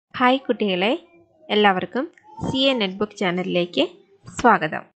Hi കുട്ടികളെ, എല്ലാവർക്കും CA netbook ചാനലിലേക്ക്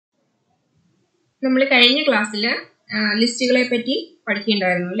സ്വാഗതം. നമ്മൾ കഴിഞ്ഞ ക്ലാസ്സിൽ ലിസ്റ്റുകളെ പറ്റി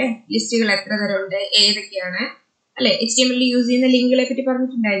പഠിക്കേണ്ടായിരുന്നു അല്ലേ? ലിസ്റ്റുകൾ എത്ര തരമുണ്ട്, ഏതൊക്കെയാണ് അല്ലെ? HTML യൂസ് ചെയ്യുന്ന ലിങ്കുകളെ പറ്റി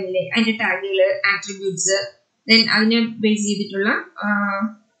പറഞ്ഞിട്ടുണ്ടായിരുന്നില്ലേ? അതിന്റെ ടാഗുകൾ, ആട്രിബ്യൂട്ട്സ്, ദെൻ അതിനെ ബേസ് ചെയ്തിട്ടുള്ള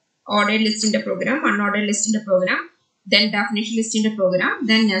ഓർഡേർഡ് ലിസ്റ്റിന്റെ പ്രോഗ്രാം, അൺഓർഡേർഡ് ലിസ്റ്റിന്റെ പ്രോഗ്രാം, ദെൻ ഡെഫിനിഷൻ ലിസ്റ്റിന്റെ പ്രോഗ്രാം,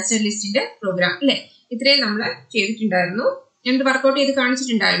 ദെൻ നെസ്റ്റഡ് ലിസ്റ്റിന്റെ പ്രോഗ്രാം അല്ലെ? ഇത്രയും നമ്മൾ ചെയ്തിട്ടുണ്ടായിരുന്നു. ഞാൻ വർക്ക്ഔട്ട് ചെയ്ത്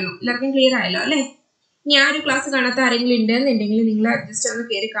കാണിച്ചിട്ടുണ്ടായിരുന്നു. എല്ലാവർക്കും ക്ലിയർ ആയല്ലോ അല്ലെ? ഇനി ആ ഒരു ക്ലാസ് കാണാത്ത ആരെങ്കിലും ഉണ്ടെന്നുണ്ടെങ്കിൽ നിങ്ങൾ ജസ്റ്റ് ഒന്ന്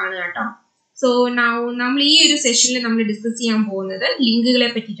കയറി കാണുക കേട്ടോ. സോ നമ്മൾ ഈ ഒരു സെഷനിൽ നമ്മൾ ഡിസ്കസ് ചെയ്യാൻ പോകുന്നത് ലിങ്കുകളെ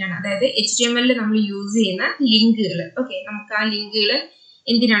പറ്റിയിട്ടാണ്. അതായത് HTML നമ്മൾ യൂസ് ചെയ്യുന്ന ലിങ്കുകൾ. ഓക്കെ, നമുക്ക് ആ ലിങ്കുകൾ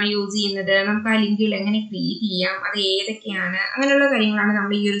എന്തിനാണ് യൂസ് ചെയ്യുന്നത്, നമുക്ക് ആ ലിങ്കുകൾ എങ്ങനെ ക്രിയേറ്റ് ചെയ്യാം, അത് ഏതൊക്കെയാണ്, അങ്ങനെയുള്ള കാര്യങ്ങളാണ്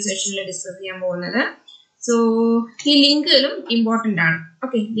നമ്മൾ ഈ ഒരു സെഷനിൽ ഡിസ്കസ് ചെയ്യാൻ പോകുന്നത്. സോ ഈ ലിങ്കുകളും ഇമ്പോർട്ടൻ്റ് ആണ്.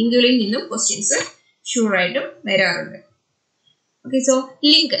 ഓക്കെ, ലിങ്കുകളിൽ നിന്നും ക്വസ്റ്റ്യൻസ് ഷുവർ ആയിട്ടും വരാറുണ്ട്. ഓക്കെ, സോ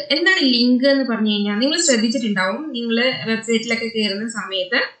ലിങ്ക് എന്താണ്? ലിങ്ക് എന്ന് പറഞ്ഞു കഴിഞ്ഞാൽ നിങ്ങൾ ശ്രദ്ധിച്ചിട്ടുണ്ടാവും, നിങ്ങൾ വെബ്സൈറ്റിലൊക്കെ കയറുന്ന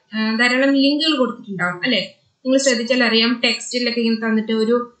സമയത്ത് ധാരാളം ലിങ്കുകൾ കൊടുത്തിട്ടുണ്ടാവും അല്ലെ? നിങ്ങൾ ശ്രദ്ധിച്ചാൽ അറിയാം, ടെക്സ്റ്റിലൊക്കെ ഇങ്ങനെ തന്നിട്ട്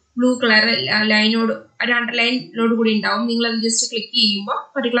ഒരു ബ്ലൂ കളർ ലൈനോട്, ഒരു അണ്ടർലൈനോട് കൂടി ഉണ്ടാവും. നിങ്ങൾ അത് ജസ്റ്റ് ക്ലിക്ക് ചെയ്യുമ്പോൾ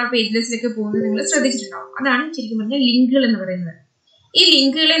പർട്ടിക്കുലർ പേജിലേക്ക് പോകുന്നത് നിങ്ങൾ ശ്രദ്ധിച്ചിട്ടുണ്ടാവും. അതാണ് ശരിക്കും പറഞ്ഞാൽ ലിങ്കുകൾ എന്ന് പറയുന്നത്. ഈ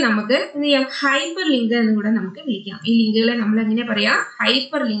ലിങ്കുകളെ നമുക്ക് എന്ത് ചെയ്യാം? ഹൈപ്പർ ലിങ്ക് എന്ന് കൂടെ നമുക്ക് വിളിക്കാം. ഈ ലിങ്കുകളെ നമ്മൾ എങ്ങനെ പറയാം?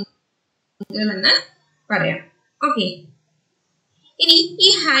 ഹൈപ്പർ ലിങ്കുകൾ എന്ന് പറയാം. ഓക്കെ, ഇനി ഈ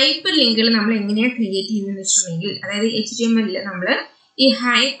ഹൈപ്പർ ലിങ്കുകൾ നമ്മൾ എങ്ങനെയാണ് ക്രിയേറ്റ് ചെയ്യുന്നതെന്ന് വെച്ചിട്ടുണ്ടെങ്കിൽ, അതായത് HTML നമ്മൾ ഈ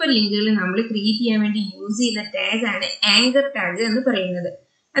ഹൈപ്പർ ലിങ്കുകൾ നമ്മൾ ക്രിയേറ്റ് ചെയ്യാൻ വേണ്ടി യൂസ് ചെയ്യുന്ന ടാഗ് ആണ് ആങ്കർ ടാഗ് എന്ന് പറയുന്നത്.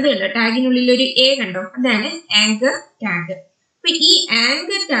 അത് കണ്ടോ, ടാഗിനുള്ളിൽ ഒരു A കണ്ടോ, അതാണ് ആങ്കർ ടാഗ്. അപ്പൊ ഈ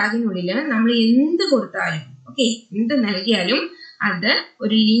ആങ്കർ ടാഗിനുള്ളിൽ നമ്മൾ എന്ത് കൊടുത്താലും, ഓക്കെ, എന്ത് നൽകിയാലും അത്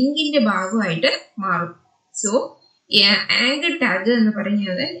ഒരു ലിങ്കിന്റെ ഭാഗമായിട്ട് മാറും. സോ ആങ്കർ ടാഗ് എന്ന്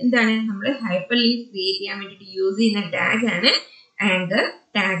പറയുന്നത് എന്താണ്? നമ്മൾ ഹൈപ്പർ ലിങ്ക് ക്രിയേറ്റ് ചെയ്യാൻ വേണ്ടിയിട്ട് യൂസ് ചെയ്യുന്ന ടാഗ് ആണ് ആങ്കർ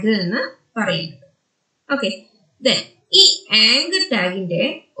ടാഗ് എന്ന് പറയുന്നത്. ഓക്കെ, ദെൻ ഈ ആങ്കർ ടാഗിന്റെ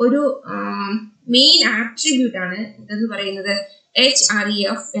ഒരു മെയിൻ ആട്രിബ്യൂട്ട് ആണ് എന്ന് പറയുന്നത്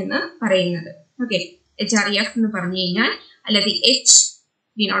href എന്ന് പറയുന്നത്. ഓക്കെ, href എന്ന് പറഞ്ഞു കഴിഞ്ഞാൽ, അല്ലാതെ H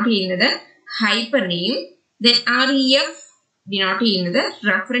ഡിനോട്ട് ചെയ്യുന്നത് ഹൈപ്പറിനെയും ദെൻ ref ഡിനോട്ട് ചെയ്യുന്നത്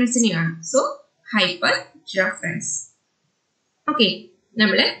റെഫറൻസിനെയാണ്. So hyper reference. ഓക്കെ,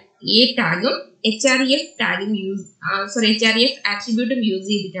 നമ്മള് ഈ ടാഗും href ടാഗും href ആട്രിബ്യൂട്ടും യൂസ്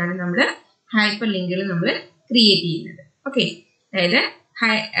ചെയ്തിട്ടാണ് നമ്മൾ ഹൈപ്പർ ലിങ്കുകൾ നമ്മൾ ക്രിയേറ്റ് ചെയ്യുന്നത്. ഓക്കെ, അതായത്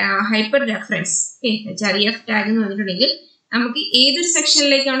ഹൈപ്പർ റെഫറൻസ്. href ടാഗ് എന്ന് പറഞ്ഞിട്ടുണ്ടെങ്കിൽ നമുക്ക് ഏതൊരു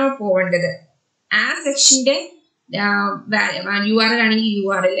സെക്ഷനിലേക്കാണോ പോവേണ്ടത് ആ സെക്ഷന്റെ URL ആണെങ്കിൽ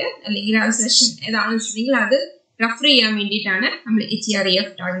URL, അല്ലെങ്കിൽ ആ സെക്ഷൻ ഏതാണെന്ന് വെച്ചിട്ടുണ്ടെങ്കിൽ അത് റെഫർ ചെയ്യാൻ വേണ്ടിയിട്ടാണ് നമ്മൾ href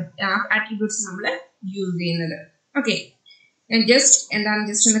ടാഗ് ആട്രിബ്യൂട്ട്സ് നമ്മൾ യൂസ് ചെയ്യുന്നത്. ഓക്കെ, ഞാൻ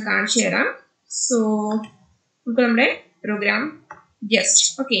ജസ്റ്റ് ഒന്ന് കാണിച്ചു തരാം. സോ നമുക്ക് നമ്മുടെ പ്രോഗ്രാം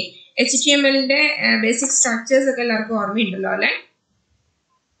ഓക്കെ, HTMLന്റെ ബേസിക് സ്ട്രക്ചേഴ്സ് ഒക്കെ എല്ലാവർക്കും ഓർമ്മയുണ്ടല്ലോ അല്ലെ?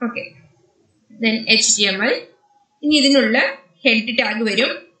 Okay, then HTML. ഇനി ഇതിനുള്ള ഹെഡ് ടാഗ്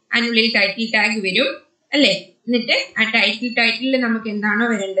വരും, അതിനുള്ളിൽ ടൈറ്റിൽ ടാഗ് വരും അല്ലെ? എന്നിട്ട് ആ ടൈറ്റിലിൽ നമുക്ക് എന്താണോ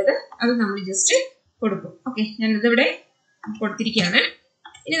വരേണ്ടത് അത് നമ്മൾ ജസ്റ്റ് കൊടുക്കും. ഓക്കെ, ഞാനത് ഇവിടെ കൊടുത്തിരിക്കുകയാണ്.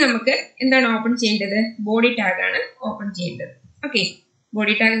 ഇനി നമുക്ക് എന്താണ് ഓപ്പൺ ചെയ്യേണ്ടത്? ബോഡി ടാഗ് ആണ് ഓപ്പൺ ചെയ്യേണ്ടത്. ഓക്കെ,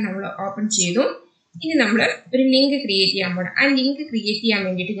 ബോഡി ടാഗ് നമ്മൾ ഓപ്പൺ ചെയ്തു. ഇനി നമ്മൾ ഒരു ലിങ്ക് ക്രിയേറ്റ് ചെയ്യാൻ പോകണം. ആ ലിങ്ക് ക്രിയേറ്റ് ചെയ്യാൻ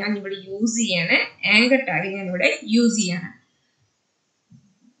വേണ്ടിയിട്ട് ഞാൻ ഇവിടെ യൂസ് ചെയ്യാണ് ആങ്കർ ടാഗ്. ഞാൻ ഇവിടെ യൂസ് ചെയ്യാണ്.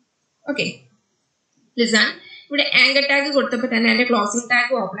 ഓക്കെ, ലിസൺ, ഇവിടെ ആങ്കർ ടാഗ് കൊടുത്തപ്പോൾ തന്നെ അതിന്റെ ക്ലോസിംഗ്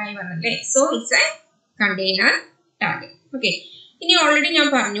ടാഗ് ഓപ്പൺ ആയി വന്നല്ലേ? So it's A container tag. Okay, ഇനി ഓൾറെഡി ഞാൻ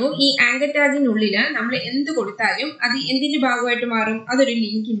പറഞ്ഞു, ഈ ആങ്കർ ടാഗിനുള്ളിൽ നമ്മൾ എന്ത് കൊടുത്താലും അത് എന്തിന്റെ ഭാഗമായിട്ട് മാറും? അതൊരു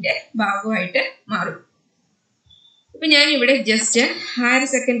ലിങ്കിന്റെ ഭാഗമായിട്ട് മാറും. ഇപ്പൊ ഞാൻ ഇവിടെ ജസ്റ്റ് ഹയർ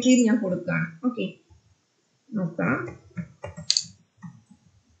സെക്കൻഡറി ഞാൻ കൊടുക്കുകയാണ്. ഓക്കെ, നോക്കാം,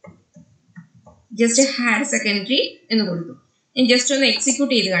 ജസ്റ്റ് ഹയർ സെക്കൻഡറി എന്ന് കൊടുത്തു. ഞാൻ ജസ്റ്റ് ഒന്ന്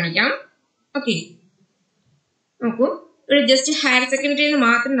എക്സിക്യൂട്ട് ചെയ്ത് കാണിക്കാം. ഓക്കെ, നോക്കൂ, ഇവിടെ ജസ്റ്റ് ഹയർ സെക്കൻഡറി എന്ന്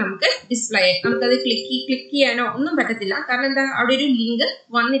മാത്രം നമുക്ക് ഡിസ്പ്ലേ ചെയ്യാം. നമുക്കത് ക്ലിക്ക് ചെയ്യാനോ ഒന്നും പറ്റത്തില്ല. കാരണം എന്താ? അവിടെ ഒരു ലിങ്ക്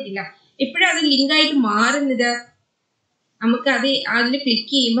വന്നിട്ടില്ല. എപ്പോഴും അത് ലിങ്കായിട്ട് മാറുന്നത് നമുക്ക് അതിൽ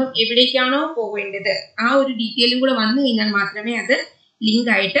ക്ലിക്ക് ചെയ്യുമ്പോൾ എവിടേക്കാണോ പോവേണ്ടത് ആ ഒരു ഡീറ്റെയിലും കൂടെ വന്നു കഴിഞ്ഞാൽ മാത്രമേ അത് ലിങ്ക്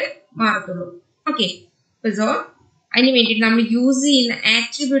ആയിട്ട് മാറത്തുള്ളൂ. ഓക്കെ, സോ അതിന് വേണ്ടിയിട്ട് നമ്മൾ യൂസ് ചെയ്യുന്ന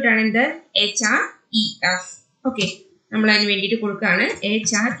ആട്രിബ്യൂട്ട് ആണ് എന്ത്? href. ഓക്കെ, നമ്മൾ അതിന് വേണ്ടിയിട്ട് കൊടുക്കുകയാണ്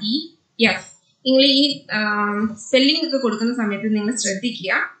href. നിങ്ങൾ ഈ സ്പെല്ലിംഗ് ഒക്കെ കൊടുക്കുന്ന സമയത്ത് നിങ്ങൾ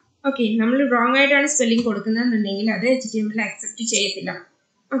ശ്രദ്ധിക്കുക. ഓക്കെ, നമ്മൾ റോങ് ആയിട്ടാണ് സ്പെല്ലിംഗ് കൊടുക്കുന്നതെന്നുണ്ടെങ്കിൽ അത് HTML അക്സെപ്റ്റ് ചെയ്യത്തില്ല.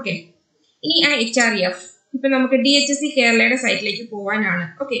 ഓക്കെ, ഇനി ആ href ഇപ്പൊ നമുക്ക് DHSC കേരളയുടെ സൈറ്റിലേക്ക് പോകാനാണ്.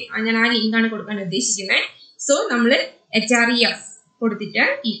 ഓക്കെ, ഞാൻ ആ ലിങ്കാണ് കൊടുക്കാൻ ഉദ്ദേശിക്കുന്നത്. സോ നമ്മൾ href കൊടുത്തിട്ട്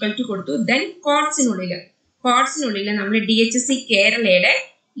ഈക്വൽ ടു കൊടുത്തു. ദെൻ കോഡ്സിനുള്ളിൽ നമ്മൾ DHSC കേരളയുടെ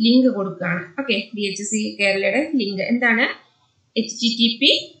ലിങ്ക് കൊടുക്കുകയാണ്. ഓക്കെ, DHC കേരളയുടെ ലിങ്ക് എന്താണ്?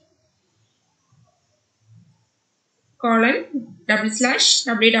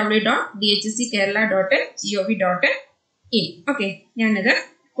 http://www.dhckerala.gov.in. ഓക്കെ, ഞാനത്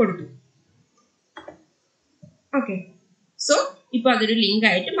കൊടുത്തു. ഓക്കെ, സോ ഇപ്പൊ അതൊരു ലിങ്ക്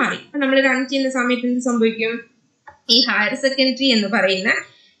ആയിട്ട് മാറി. അപ്പൊ നമ്മൾ റൺ ചെയ്യുന്ന സമയത്ത് എന്ത് സംഭവിക്കും? ഈ ഹയർ സെക്കൻഡറി എന്ന് പറയുന്ന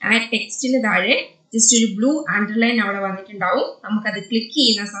ആ ടെക്സ്റ്റിന് താഴെ ജസ്റ്റ് ഒരു ബ്ലൂ അണ്ടർലൈൻ അവിടെ വന്നിട്ടുണ്ടാവും. നമുക്കത് ക്ലിക്ക്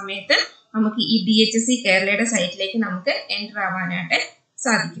ചെയ്യുന്ന സമയത്ത് നമുക്ക് ഈ DHC കേരളയുടെ സൈറ്റിലേക്ക് നമുക്ക് എൻ്റർ ആവാനായിട്ട്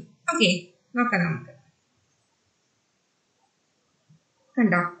സാധിക്കും. ഓക്കെ, നോക്കാം. നമുക്ക്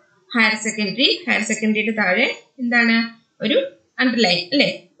കണ്ടോ? ഹയർ സെക്കൻഡറിയുടെ താഴെ എന്താണ്? ഒരു അണ്ടർലൈൻ അല്ലെ,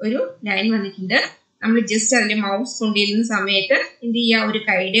 ഒരു ലൈൻ വന്നിട്ടുണ്ട്. നമ്മൾ ജസ്റ്റ് അതിന്റെ മൗസ് കൊണ്ടിരുന്ന സമയത്ത് എന്ത് ചെയ്യുക? ഒരു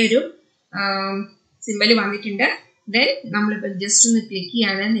കൈയുടെ ഒരു സിമ്പൽ വന്നിട്ടുണ്ട്. ദെൻ നമ്മളിപ്പോ ജസ്റ്റ് ഒന്ന് ക്ലിക്ക്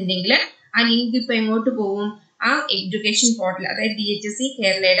ചെയ്യുകയാണെന്നുണ്ടെങ്കിൽ ആ ലിങ്ക് ഇപ്പൊ എങ്ങോട്ട് പോകും? ആ എഡ്യൂക്കേഷൻ പോർട്ടൽ, അതായത് DHC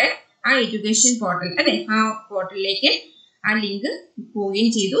കേരളയുടെ ആ എഡ്യൂക്കേഷൻ പോർട്ടൽ അല്ലെ, ആ പോർട്ടലിലേക്ക് ആ ലിങ്ക് പോവുകയും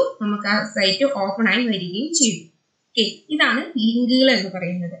ചെയ്തു. നമുക്ക് ആ സൈറ്റ് ഓപ്പൺ ആയി വരികയും ചെയ്തു. ഓക്കെ, ഇതാണ് ലിങ്കുകൾ എന്ന്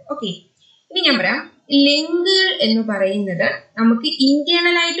പറയുന്നത്. ഓക്കെ, ഇനി ഞാൻ പറയാം, ലിങ്കുകൾ എന്ന് പറയുന്നത് നമുക്ക്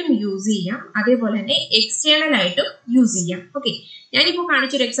ഇന്റേണൽ ആയിട്ടും യൂസ് ചെയ്യാം, അതേപോലെ തന്നെ എക്സ്റ്റേണൽ ആയിട്ടും യൂസ് ചെയ്യാം. ഓക്കെ, ഞാനിപ്പോ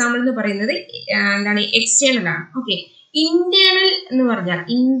കാണിച്ചൊരു എക്സാമ്പിൾ എന്ന് പറയുന്നത് എന്താണ്? എക്സ്റ്റേണൽ ആണ്. ഓക്കെ, ഇന്റേണൽ എന്ന് പറഞ്ഞാൽ,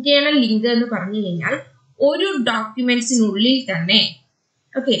 ഇന്റേണൽ ലിങ്ക് എന്ന് പറഞ്ഞു കഴിഞ്ഞാൽ ഒരു ഡോക്യുമെന്റ്സിനുള്ളിൽ തന്നെ,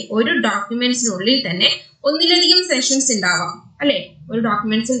 ഓക്കെ, ഒരു ഡോക്യുമെന്റ്സിനുള്ളിൽ തന്നെ ഒന്നിലധികം സെഷൻസ് ഉണ്ടാവാം അല്ലെ. ഒരു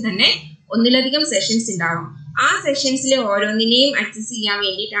ഡോക്യുമെന്റ്സിൽ തന്നെ ഒന്നിലധികം സെഷൻസ് ഉണ്ടാവാം. ആ സെഷൻസിലെ ഓരോന്നിനെയും ആക്സസ് ചെയ്യാൻ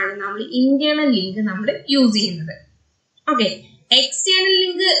വേണ്ടിയിട്ടാണ് നമ്മൾ ഇന്റേണൽ ലിങ്ക് നമ്മൾ യൂസ് ചെയ്യുന്നത്. ഓക്കെ, എക്സ്റ്റേണൽ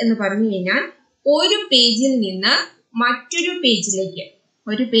ലിങ്ക് എന്ന് പറഞ്ഞു കഴിഞ്ഞാൽ ഒരു പേജിൽ നിന്ന് മറ്റൊരു പേജിലേക്ക്,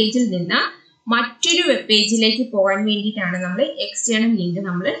 ഒരു പേജിൽ നിന്ന് മറ്റൊരു വെബ് പേജിലേക്ക് പോകാൻ വേണ്ടിയിട്ടാണ് നമ്മൾ എക്സ്റ്റേണൽ ലിങ്ക്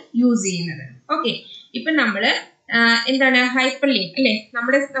നമ്മൾ യൂസ് ചെയ്യുന്നത്. ഓക്കെ, ഇപ്പൊ നമ്മള് എന്താണ്? ഹൈപ്പർ ലിങ്ക് അല്ലെ,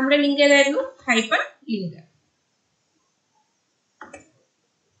 നമ്മുടെ ലിങ്ക് ഏതായിരുന്നു? Hyper link.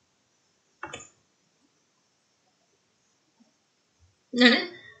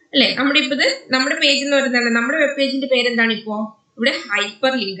 അല്ലെ, നമ്മുടെ പേജ് എന്ന് പറയുന്നത്, നമ്മുടെ വെബ് പേജിന്റെ പേര് എന്താണ്? ഇപ്പോ ഇവിടെ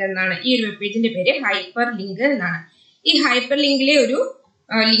ഹൈപ്പർ ലിങ്ക് എന്നാണ്. ഈ ഒരു വെബ് പേജിന്റെ പേര് ഹൈപ്പർ ലിങ്ക് എന്നാണ്. ഈ ഹൈപ്പർ ലിങ്കിലെ ഒരു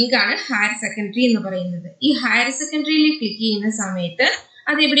ലിങ്ക് ആണ് ഹയർ സെക്കൻഡറി എന്ന് പറയുന്നത്. ഈ ഹയർ സെക്കൻഡറിയിൽ ക്ലിക്ക് ചെയ്യുന്ന സമയത്ത്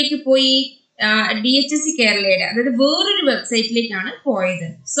അത് എവിടേക്ക് പോയി? DHC കേരളയുടെ, അതായത് വേറൊരു വെബ്സൈറ്റിലേക്കാണ് പോയത്.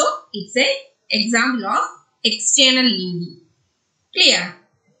 So it's A example of external link. Clear?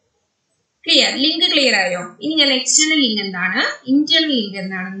 Link clear ആയോ? ഇനി ഞാൻ എക്സ്റ്റേണൽ ലിങ്ക് എന്താണ്, ഇന്റേണൽ ലിങ്ക്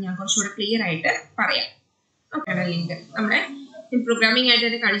എന്താണെന്ന് ഞാൻ കുറച്ചുകൂടെ ക്ലിയർ ആയിട്ട് പറയാം. ഓക്കെ, ലിങ്ക് നമ്മുടെ പ്രോഗ്രാമിംഗ് ആയിട്ട്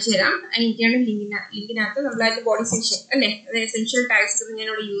തന്നെ കാണിച്ചു തരാം. ഇന്റേണൽ ലിങ്കിനകത്ത് നമ്മളായിട്ട് ബോഡി സെക്ഷൻ അല്ലെ, അത് എസെൻഷ്യൽ ടാഗ്സ് ഞാൻ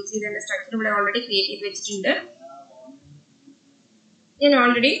ഇവിടെ യൂസ് ചെയ്ത സ്ട്രക്ചർ ഇവിടെ ഓൾറെഡി ക്രിയേറ്റ് ചെയ്ത് വെച്ചിട്ടുണ്ട്. ഞാൻ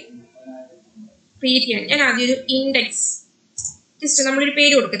ആദ്യം ഒരു ഇൻഡെക്സ്, ജസ്റ്റ് നമ്മളൊരു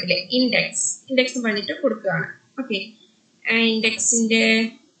പേര് കൊടുക്കത്തില്ലേ, ഇൻഡെക്സ് എന്ന് പറഞ്ഞിട്ട് കൊടുക്കുകയാണ്. ഓക്കെ, ഇൻഡെക്സിന്റെ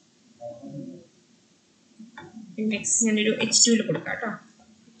ഞാനൊരു H2 കൊടുക്കാം കേട്ടോ.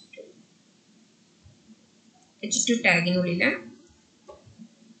 H2 ടാഗിനുള്ളിൽ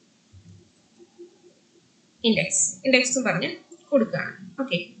ഇൻഡെക്സ് എന്ന് പറഞ്ഞ് കൊടുക്കുകയാണ്.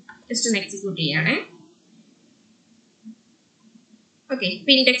 ഓക്കെ, ജസ്റ്റ് ഒന്ന് എക്സിക്യൂട്ട് ചെയ്യണേ. ഓക്കെ, ഇപ്പൊ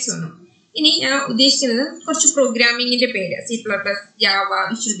ഇൻഡെക്സ് വന്നു. ഇനി ഞാൻ ഉദ്ദേശിക്കുന്നത് കുറച്ച് പ്രോഗ്രാമിംഗിന്റെ പേര്, C++, Java,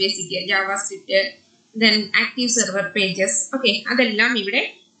 visual basic, Java script, then active server pages. Okay, അതെല്ലാം ഇവിടെ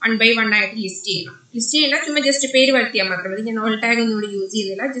 1 by 1 ആയിട്ട് ലിസ്റ്റ് ചെയ്യണം. ചുമ്മാ ജസ്റ്റ് പേര് വരുത്തിയാൽ മാത്രം മതി. ഞാൻ ഓൾ ടാഗ് ഒന്നും ഇവിടെ യൂസ്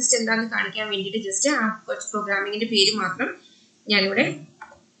ചെയ്യുന്നില്ല. ജസ്റ്റ് എന്താണെന്ന് കാണിക്കാൻ വേണ്ടിയിട്ട് ജസ്റ്റ് ആ കുറച്ച് പ്രോഗ്രാമിംഗിന്റെ പേര് മാത്രം ഞാനിവിടെ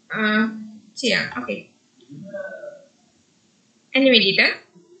ചെയ്യാം. ഓക്കെ, അതിന് വേണ്ടിയിട്ട്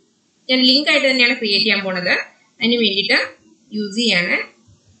ഞാൻ ലിങ്ക് ആയിട്ട് തന്നെയാണ് ക്രിയേറ്റ് ചെയ്യാൻ പോണത്. അതിന് വേണ്ടിയിട്ട് യൂസ് ചെയ്യാണ്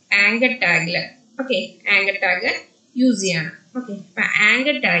anchor ടാഗില്. Okay, anchor tag use ചെയ്യാണ്. ഓക്കെ, അപ്പൊ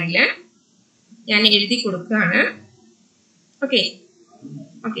ആങ്കർ ടാഗില് ഞാൻ എഴുതി കൊടുക്കുകയാണ്. ഓക്കെ,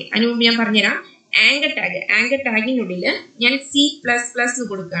 അതിന് മുമ്പ് ഞാൻ പറഞ്ഞുതരാം. ആങ്കർ ടാഗിനുള്ളിൽ ഞാൻ C++ എന്ന്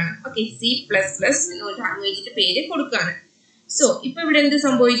കൊടുക്കുകയാണ്. ഓക്കെ, C++ എന്നൊരു ലാംഗ്വേജിന്റെ പേര് കൊടുക്കുകയാണ്. സോ ഇപ്പൊ ഇവിടെ എന്ത്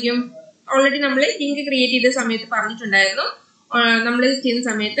സംഭവിക്കും? ഓൾറെഡി നമ്മൾ ലിങ്ക് ക്രിയേറ്റ് ചെയ്ത സമയത്ത് പറഞ്ഞിട്ടുണ്ടായിരുന്നു, നമ്മൾ ചെയ്യുന്ന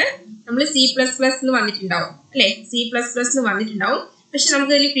സമയത്ത് നമ്മൾ C++ എന്ന് വന്നിട്ടുണ്ടാവും അല്ലെ, C++ എന്ന് വന്നിട്ടുണ്ടാവും. പക്ഷെ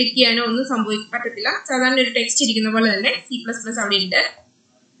നമുക്ക് അതിൽ ക്ലിക്ക് ചെയ്യാനോ ഒന്നും പറ്റത്തില്ല. സാധാരണ ഒരു ടെക്സ്റ്റ് ഇരിക്കുന്ന പോലെ തന്നെ C++ അവിടെ ഉണ്ട്.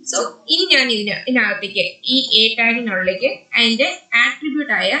 സോ ഇനി ഞാൻ ഇതിനകത്തേക്ക് ഈ A ടാഗിനുള്ളിലേക്ക് അതിന്റെ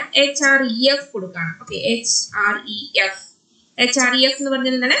ആട്രിബ്യൂട്ട് ആയ href കൊടുക്കുകയാണ്. ഓക്കെ, href എന്ന്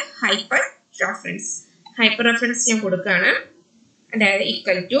പറഞ്ഞാൽ എന്താണ്? ഹൈപ്പർ റെഫറൻസ് ഞാൻ കൊടുക്കുകയാണ്. അതായത്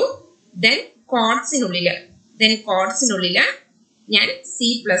ഈക്വൽ ടു ദെൻ കോഡ്സിനുള്ളില് ഞാൻ C++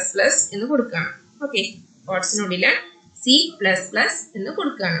 എന്ന് കൊടുക്കുകയാണ്. ഓക്കെ, കോഡ്സിനുള്ളില് C++ എന്ന്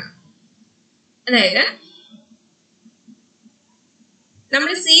കൊടുക്കുകയാണ്. അതായത്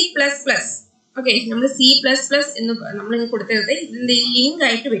നമ്മൾ C++, ഓക്കെ, നമ്മൾ C++ എന്ന് നമ്മൾ കൊടുത്തത് ഇതിന്റെ ലിങ്ക്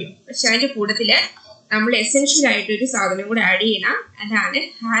ആയിട്ട് വരും. പക്ഷെ അതിന്റെ കൂട്ടത്തില് നമ്മൾ എസെൻഷ്യൽ ആയിട്ട് ഒരു സാധനം കൂടെ ആഡ് ചെയ്യണം. അതാണ്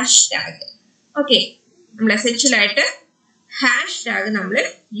ഹാഷ് ടാഗ്. ഓക്കെ, നമ്മൾ എസെൻഷ്യൽ ആയിട്ട് ഹാഷ് ടാഗ് നമ്മൾ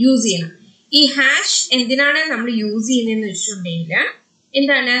യൂസ് ചെയ്യണം. ഈ ഹാഷ് എന്തിനാണ് നമ്മൾ യൂസ് ചെയ്യുന്നതെന്ന് വെച്ചിട്ടുണ്ടെങ്കിൽ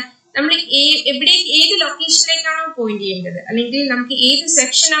എന്താണ്, നമ്മൾ ഏത് ലൊക്കേഷനിലേക്കാണോ പോയിന്റ് ചെയ്യേണ്ടത്, അല്ലെങ്കിൽ നമുക്ക് ഏത്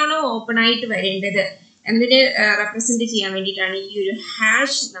സെക്ഷൻ ആണോ ഓപ്പൺ ആയിട്ട് വരേണ്ടത് എന്നതിനെ റെപ്രസെന്റ് ചെയ്യാൻ വേണ്ടിയിട്ടാണ് ഈ ഒരു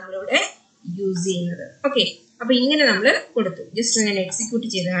ഹാഷ് നമ്മളിവിടെ യൂസ് ചെയ്യുന്നത്. ഓക്കെ, അപ്പൊ ഇങ്ങനെ നമ്മൾ കൊടുത്തു. ജസ്റ്റ് ഞാൻ എക്സിക്യൂട്ട്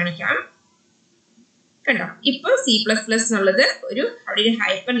ചെയ്ത് കാണിക്കാം. കണ്ടോ, ഇപ്പൊ C++ എന്നുള്ളത് അവിടെ ഒരു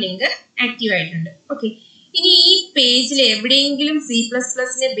ഹൈപ്പർ ലിങ്ക് ആക്റ്റീവ് ആയിട്ടുണ്ട്. ഓക്കെ, ഇനി ഈ പേജിൽ എവിടെയെങ്കിലും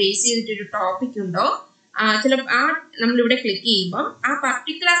C++നെ ബേസ് ചെയ്തിട്ടൊരു ടോപ്പിക് ഉണ്ടോ, നമ്മളിവിടെ ക്ലിക്ക് ചെയ്യുമ്പോൾ ആ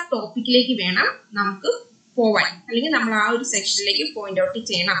പർട്ടിക്കുലർ ടോപ്പിക്കിലേക്ക് വേണം നമുക്ക് പോവാൻ, അല്ലെങ്കിൽ നമ്മൾ ആ ഒരു സെക്ഷനിലേക്ക് പോയിന്റ് ഔട്ട്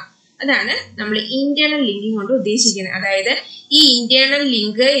ചെയ്യണം. അതാണ് നമ്മൾ ഇന്റേണൽ ലിങ്കിങ് കൊണ്ട് ഉദ്ദേശിക്കുന്നത്. അതായത് ഈ ഇന്റേണൽ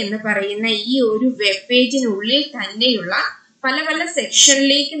ലിങ്ക് എന്ന് പറയുന്ന ഈ ഒരു വെബ് പേജിനുള്ളിൽ തന്നെയുള്ള പല പല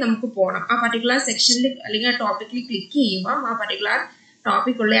സെക്ഷനിലേക്ക് നമുക്ക് പോകണം. ആ പർട്ടിക്കുലർ സെക്ഷനിൽ അല്ലെങ്കിൽ ആ ടോപ്പിക്കിൽ ക്ലിക്ക് ചെയ്യുമ്പോൾ ആ പർട്ടിക്കുലർ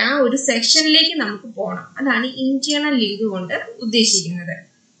ടോപ്പിക്കുള്ള ആ ഒരു സെക്ഷനിലേക്ക് നമുക്ക് പോകണം. അതാണ് ഇന്റേണൽ ലിങ്ക് കൊണ്ട് ഉദ്ദേശിക്കുന്നത്.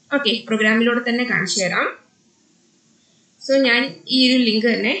 ഓക്കെ, പ്രോഗ്രാമിലൂടെ തന്നെ കാണിച്ചു തരാം. സോ ഞാൻ ഈ ഒരു ലിങ്ക്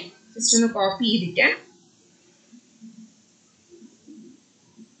തന്നെ ജസ്റ്റ് ഒന്ന് കോപ്പി ചെയ്തിട്ട്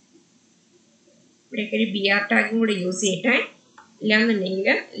ഇവിടേക്ക് ഒരു BR ടാഗും കൂടെ യൂസ് ചെയ്യട്ടെ. ഇല്ലാന്നുണ്ടെങ്കിൽ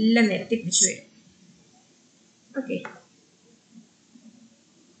എല്ലാം നേരത്തെ പിടിച്ചു വരും. ഓക്കെ,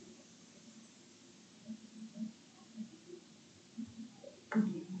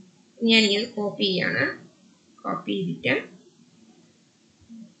 ഞാൻ ഇത് കോപ്പി ചെയ്യാണ്. കോപ്പി ചെയ്തിട്ട്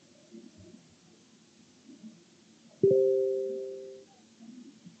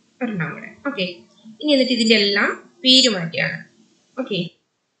ഒരെണ്ണം കൂടെ. ഓക്കെ, ഇനി എന്നിട്ട് ഇതിന്റെ എല്ലാം പേര് മാറ്റിയാണ്. ഓക്കെ,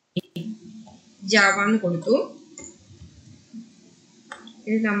 ജാവ എന്ന് കൊടുത്തു.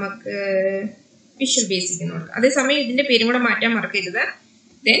 ഇത് നമുക്ക് വിഷ്വൽ ബേസിക് എന്ന് കൊടുക്കാം. അതേസമയം ഇതിന്റെ പേരും കൂടെ മാറ്റാൻ മറക്കരുത്.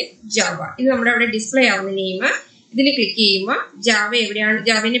 ദെൻ ജാവ, ഇത് നമ്മുടെ അവിടെ ഡിസ്പ്ലേ ആവുന്ന നെയിം. ഇതിൽ ക്ലിക്ക് ചെയ്യുമ്പോൾ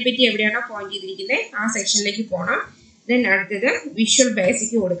ജാവയെ പറ്റി എവിടെയാണോ പോയിന്റ് ചെയ്തിരിക്കുന്നത് ആ സെക്ഷനിലേക്ക് പോകണം. ദെൻ അടുത്തത് വിഷ്വൽ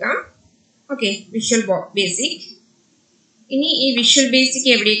ബേസിക് കൊടുക്കാം. Okay, visual basic. ഇനി ഈ visual basic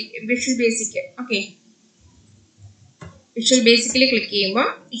okay, visual ബേസിക്കിൽ click ചെയ്യുമ്പോൾ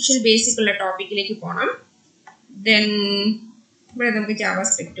വിഷ്വൽ ബേസിക് ഉള്ള ടോപ്പിക്കിലേക്ക് പോകണം. ദെൻ ഇവിടെ നമുക്ക്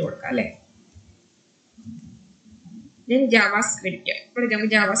ജാവാസ്ക്രിപ്റ്റ് കൊടുക്കാം അല്ലെ. ദെൻ ജാവാസ്ക്രിപ്റ്റ്, ഇവിടെ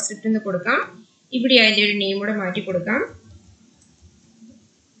നമുക്ക് ജാവാസ്ക്രിപ്റ്റ് എന്ന് കൊടുക്കാം. ഇവിടെ അതിന്റെ ഒരു നെയിം കൂടെ മാറ്റി കൊടുക്കാം,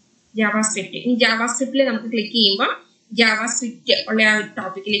 ജാവാസ്ക്രിപ്റ്റ്. ഇനി ജാവാസ്ക്രിപ്റ്റിൽ നമുക്ക് ക്ലിക്ക് ചെയ്യുമ്പോൾ ജാവാസ്ക്രിപ്റ്റ് ഉള്ള ആ ഒരു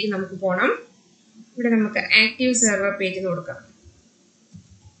ടോപ്പിക്കിലേക്ക് നമുക്ക് പോകണം. ഇവിടെ നമുക്ക് ആക്റ്റീവ് സെർവർ പേജ് എന്ന് കൊടുക്കാം.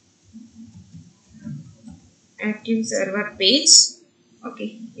 Active server page. ഓക്കെ,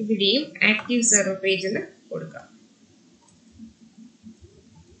 ഇവിടെയും ആക്റ്റീവ് സെർവർ പേജ് എന്ന് കൊടുക്കാം.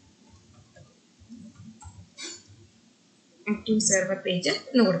 ആക്റ്റീവ് സെർവർ പേജ്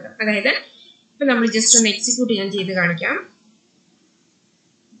എന്ന് കൊടുക്കാം. അതായത് ഇപ്പൊ നമ്മൾ ജസ്റ്റ് ഒന്ന് എക്സിക്യൂട്ട് ഞാൻ ചെയ്ത് കാണിക്കാം.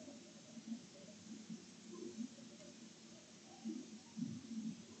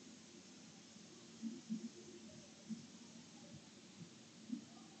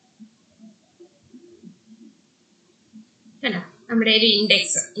 നമ്മുടെ ഒരു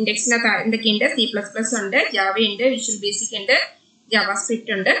ഇൻഡെക്സിനകത്ത് എന്തൊക്കെയുണ്ട്? C++ ഉണ്ട്, ജാവ ഉണ്ട്, വിഷ്വൽ ബേസിക് ഉണ്ട്,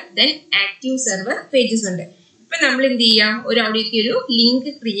 ജാവാസ്ക്രിപ്റ്റ് ഉണ്ട്, ദെൻ ആക്റ്റീവ് സെർവർ പേജസ് ഉണ്ട്. ഇപ്പൊ നമ്മൾ എന്ത് ചെയ്യാം, അവിടേക്ക് ഒരു ലിങ്ക്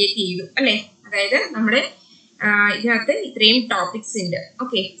ക്രിയേറ്റ് ചെയ്തു അല്ലെ. അതായത് നമ്മുടെ ഇതിനകത്ത് ഇത്രയും ടോപ്പിക്സ് ഉണ്ട്.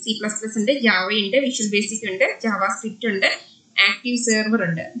 ഓക്കെ, C++ ഉണ്ട്, ജാവ ഉണ്ട്, വിഷ്വൽ ബേസിക് ഉണ്ട്, ജാവാസ്ക്രിപ്റ്റ് ഉണ്ട്, ആക്റ്റീവ് സെർവർ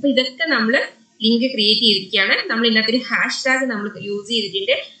ഉണ്ട്. അപ്പൊ ഇതൊക്കെ നമ്മൾ ലിങ്ക് ക്രിയേറ്റ് ചെയ്തിരിക്കുകയാണ്. നമ്മൾ ഇതിനകത്ത് ഒരു ഹാഷ് ടാഗ് നമ്മൾ യൂസ്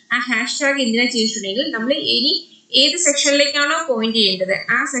ചെയ്തിട്ടുണ്ട്. ആ ഹാഷ് ടാഗ് എന്തിനാ ചെയ്തിട്ടുണ്ടെങ്കിൽ നമ്മൾ ഇനി ഏത് സെക്ഷനിലേക്കാണോ പോയിന്റ് ചെയ്യേണ്ടത്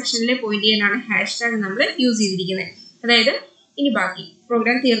ആ സെക്ഷനിലെ പോയിന്റ് ചെയ്യാനാണ് ഹാഷ് ടാഗ് നമ്മൾ യൂസ് ചെയ്തിരിക്കുന്നത്. അതായത് ഇനി ബാക്കി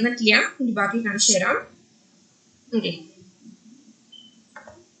പ്രോഗ്രാം തീർന്നിട്ടില്ല, ഇനി ബാക്കി കാണിച്ചു തരാം. ഓക്കെ,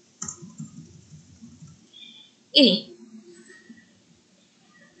 ഇനി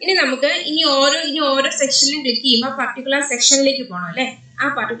നമുക്ക് ഓരോ സെക്ഷനിലും ക്ലിക്ക് ചെയ്യുമ്പോൾ പർട്ടിക്കുലർ സെക്ഷനിലേക്ക് പോകണം അല്ലെ. ആ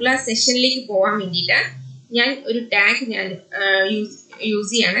പർട്ടിക്കുലർ സെക്ഷനിലേക്ക് പോകാൻ വേണ്ടിയിട്ട് ഞാൻ ഒരു ടാഗ് യൂസ്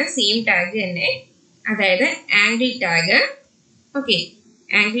ചെയ്യാണ്. സെയിം ടാഗ് തന്നെ, അതായത് angle tag. Okay,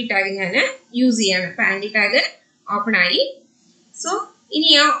 angle tag ഞാൻ യൂസ് ചെയ്യാണ്. ഇപ്പൊ ആംഗിൾ ടാഗ് ഓപ്പൺ ആയി. സോ ഇനി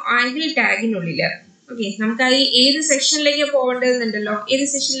ആ ആംഗിൾ ടാഗിനുള്ളിൽ ഓക്കെ നമുക്ക് ഏത് സെക്ഷനിലേക്കാ പോകേണ്ടതെന്നുണ്ടല്ലോ. ഏത്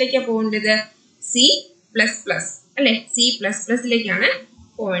സെക്ഷനിലേക്കാ പോകേണ്ടത്? C++ അല്ലെ, C++ലേക്കാണ്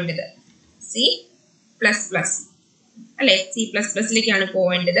പോവേണ്ടത്. C++ അല്ലെ, C++ലേക്കാണ്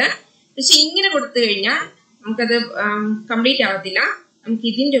പോവേണ്ടത്. പക്ഷെ ഇങ്ങനെ കൊടുത്തു കഴിഞ്ഞാൽ നമുക്കത് കംപ്ലീറ്റ് ആവത്തില്ല. നമുക്ക്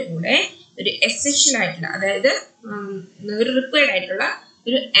ഇതിന്റെ കൂടെ ഒരു എസെൻഷ്യൽ ആയിട്ടുള്ള, അതായത് ഒരു റിക്വയർഡ് ആയിട്ടുള്ള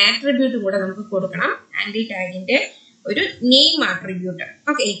ഒരു ആട്രിബ്യൂട്ട് കൂടെ നമുക്ക് കൊടുക്കണം. ആംഗിൾ ടാഗിന്റെ ഒരു നെയിം ആട്രിബ്യൂട്ട്.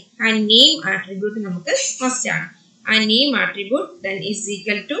 ഓക്കെ, ആ നെയിം ആട്രിബ്യൂട്ട് നമുക്ക് മസ്റ്റ് ആണ്. ആ name attribute then is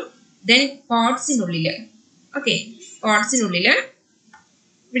equal two then കോഡ്സിനുള്ളില്. Okay, കോഡ്സിനുള്ളില്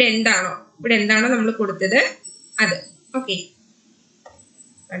ഇവിടെ എന്താണോ നമ്മൾ കൊടുത്തത് അത്. Okay,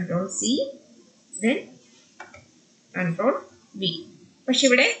 control C then control V. പക്ഷെ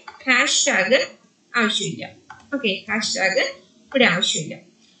ഇവിടെ ഹാഷ് ടാഗ് ആവശ്യമില്ല. ഓക്കെ, ഹാഷ് ടാഗ് ഇവിടെ ആവശ്യമില്ല.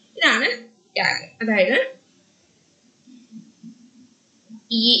 ഇതാണ് ടാഗ്. അതായത്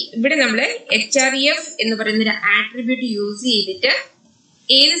ഇവിടെ നമ്മൾ href എന്ന് പറയുന്ന ഒരു ആട്രിബ്യൂട്ട് യൂസ് ചെയ്തിട്ട്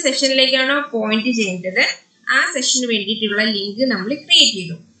ഏത് സെഷനിലേക്കാണോ പോയിന്റ് ചെയ്യേണ്ടത് ആ സെഷന് വേണ്ടിയിട്ടുള്ള ലിങ്ക് നമ്മൾ ക്രിയേറ്റ്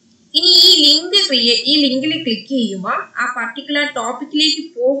ചെയ്തു. ഇനി ഈ ലിങ്കിൽ ക്ലിക്ക് ചെയ്യുമ്പോൾ ആ പർട്ടിക്കുലർ ടോപ്പിക്കിലേക്ക്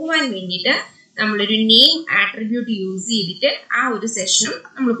പോകുവാൻ വേണ്ടിയിട്ട് നമ്മളൊരു നെയിം ആട്രിബ്യൂട്ട് യൂസ് ചെയ്തിട്ട് ആ ഒരു സെഷനും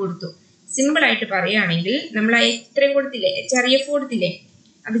നമ്മൾ കൊടുത്തു. സിമ്പിൾ ആയിട്ട് പറയുകയാണെങ്കിൽ നമ്മൾ ആ ഇത്രയും കൊടുത്തില്ലേ, href കൊടുത്തില്ലേ,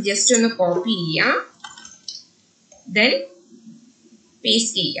 അത് ജസ്റ്റ് ഒന്ന് കോപ്പി ചെയ്യാം, ദെൻ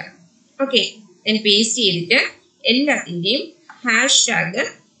പേസ്റ്റ് ചെയ്യുക. ഓക്കെ, ദെൻ പേസ്റ്റ് ചെയ്തിട്ട് എല്ലാത്തിൻ്റെയും ഹാഷ് ടാഗ്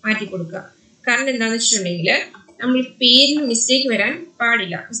മാറ്റി കൊടുക്കുക. കാരണം എന്താണെന്ന് വെച്ചിട്ടുണ്ടെങ്കിൽ നമ്മൾ പേരിൽ മിസ്റ്റേക്ക് വരാൻ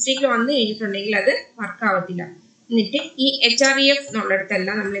പാടില്ല. മിസ്റ്റേക്ക് വന്നു കഴിഞ്ഞിട്ടുണ്ടെങ്കിൽ അത് വർക്ക് ആവത്തില്ല. എന്നിട്ട് ഈ href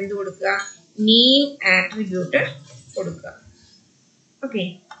എന്നുള്ളിടത്തെല്ലാം നമ്മൾ എന്ത് കൊടുക്കുക, നെയിം ആട്രിബ്യൂട്ട് കൊടുക്കുക. Okay,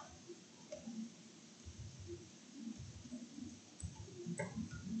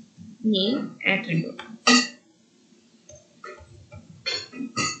 name attribute.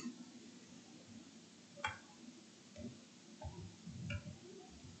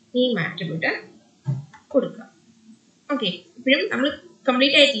 Name attribute കൊടുക്കുക. ഓക്കെ, ഇപ്പോഴും നമ്മൾ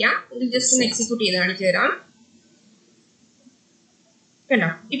കംപ്ലീറ്റ് ആയിട്ടില്ല, ജസ്റ്റ് ഒന്ന് എക്സിക്യൂട്ട് ചെയ്ത് കാണിച്ചു തരാം. കണ്ടോ,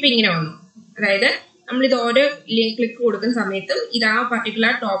 ഇപ്പൊ ഇങ്ങനെ വന്നു. അതായത് നമ്മളിത് ഓരോ ക്ലിക്ക് കൊടുക്കുന്ന സമയത്തും ഇത് ആ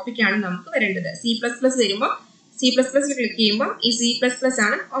പർട്ടിക്കുലർ ടോപ്പിക്കാണ് നമുക്ക് വരേണ്ടത്. C++ വരുമ്പോൾ C++ ക്ലിക്ക് ചെയ്യുമ്പോൾ ഈ C++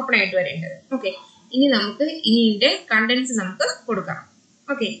 ആണ് ഓപ്പൺ ആയിട്ട് വരേണ്ടത്. ഓക്കെ, ഇനി നമുക്ക് ഇതിന്റെ കണ്ടന്റ്സ് നമുക്ക് കൊടുക്കാം.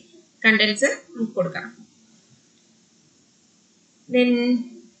 ഓക്കെ, കണ്ടന്റ്സ് നമുക്ക് കൊടുക്കാം. ദെൻ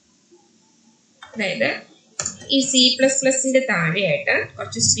അതായത് ഈ C++ന്റെ താഴെയായിട്ട്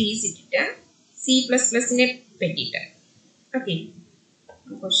കുറച്ച് സ്പേസ് ഇട്ടിട്ട് C++നെ പറ്റിയിട്ട് ഓക്കെ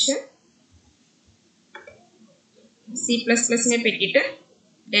കുറച്ച് C++നെ പറ്റിയിട്ട്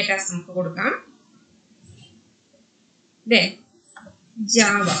ഡേറ്റാസ് നമുക്ക് കൊടുക്കാം. ദെൻ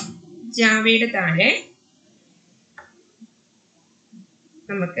ജാവയുടെ താഴെ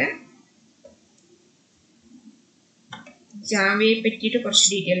നമുക്ക് ജാവയെ പറ്റിയിട്ട് കുറച്ച്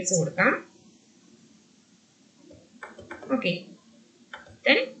ഡീറ്റെയിൽസ് കൊടുക്കാം. ഓക്കെ,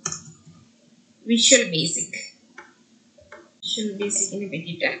 ദെൻ വിഷ്വൽ ബേസിക്കിനെ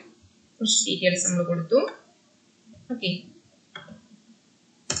പറ്റിയിട്ട് കുറച്ച് ഡീറ്റെയിൽസ് നമ്മൾ കൊടുത്തു. ഓക്കെ,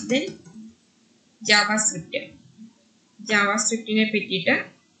 ദെൻ ജാവാസ്ക്രിപ്റ്റിനെ പറ്റിയിട്ട്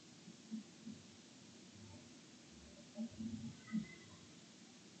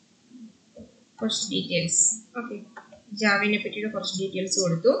കുറച്ച് ഡീറ്റെയിൽസ്. ഓക്കെ, ജാവയെ പറ്റിയിട്ട് കുറച്ച് ഡീറ്റെയിൽസ്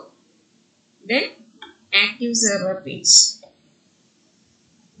കൊടുത്തു. Then active server page.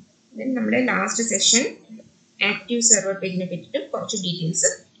 Then നമ്മുടെ ലാസ്റ്റ് സെഷൻ ആക്റ്റീവ് സെർവർ പേജിനെ പറ്റിയിട്ട് കുറച്ച് ഡീറ്റെയിൽസ്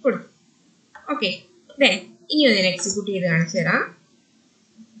കൊടുത്തു. ഓക്കെ, ദെൻ ഇനി ഒന്ന് എക്സിക്യൂട്ട് ചെയ്ത് കാണിച്ചു തരാം.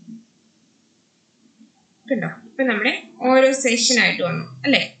 കണ്ടോ, ഇപ്പൊ നമ്മുടെ ഓരോ സെഷൻ ആയിട്ട് വന്നു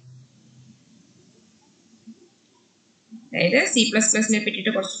അല്ലേ. അതായത് C++നെ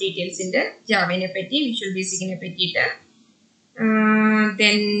പറ്റിയിട്ട് കുറച്ച് ഡീറ്റെയിൽസ് ഉണ്ട്, ജാവയെ പറ്റി, വിഷ്വൽ ബേസിക്കിനെ പറ്റിയിട്ട്,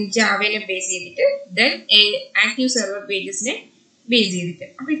 ദെൻ ജാവയെ ബേസ് ചെയ്തിട്ട്, ദെൻ ആക്റ്റീവ് സെർവർ പേജസിനെ ബേസ് ചെയ്തിട്ട്.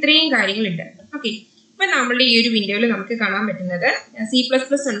 അപ്പൊ ഇത്രയും കാര്യങ്ങളുണ്ട്. ഓക്കെ, ഇപ്പൊ നമ്മളുടെ ഈ ഒരു വിൻഡോയിൽ നമുക്ക് കാണാൻ പറ്റുന്നത് C++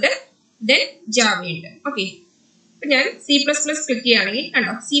 ഉണ്ട്, ദെൻ ജാവയുണ്ട്. ഓക്കെ, ഇപ്പൊ ഞാൻ C++ ക്ലിക്ക് ചെയ്യുകയാണെങ്കിൽ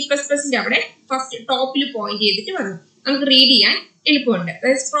കണ്ടോ, C++ന്റെ അവിടെ ഫസ്റ്റ് ടോപ്പിൽ പോയിന്റ് ചെയ്തിട്ട് വന്നു. നമുക്ക് റീഡ് ചെയ്യാൻ എളുപ്പമുണ്ട്,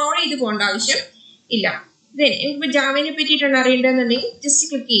 അതായത് സ്ക്രോൾ ചെയ്ത് പോകേണ്ട ആവശ്യം ഇല്ല. ദെൻ എനിക്കിപ്പോ ജാവയെ പറ്റിയിട്ടാണ് അറിയേണ്ടതെന്നുണ്ടെങ്കിൽ ജസ്റ്റ്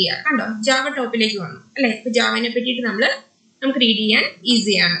ക്ലിക്ക് ചെയ്യുക. കണ്ടോ, ജാവ ടോപ്പിലേക്ക് വന്നു അല്ലെ. ഇപ്പൊ ജാവയെ പറ്റിയിട്ട് നമുക്ക് റീഡ് ചെയ്യാൻ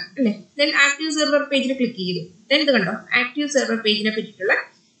ഈസിയാണ് അല്ലെ. ദെൻ ആക്റ്റീവ് സെർവർ പേജിൽ ക്ലിക്ക് ചെയ്തു. ദെൻ ഇത് കണ്ടോ, ആക്റ്റീവ് സെർവർ പേജിനെ പറ്റിയിട്ടുള്ള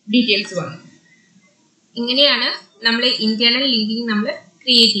ഡീറ്റെയിൽസ് വന്നു. ഇങ്ങനെയാണ് നമ്മൾ ഇന്റേണൽ ലിങ്കിങ് നമ്മൾ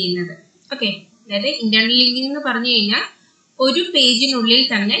ക്രിയേറ്റ് ചെയ്യുന്നത്. ഓക്കെ, അതായത് ഇന്റേണൽ ലിങ്കിങ് എന്ന് പറഞ്ഞു കഴിഞ്ഞാൽ ഒരു പേജിനുള്ളിൽ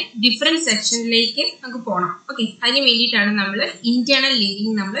തന്നെ ഡിഫറെന്റ് സെക്ഷനിലേക്ക് നമുക്ക് പോകണം. ഓക്കെ, അതിന് വേണ്ടിയിട്ടാണ് നമ്മൾ ഇന്റേണൽ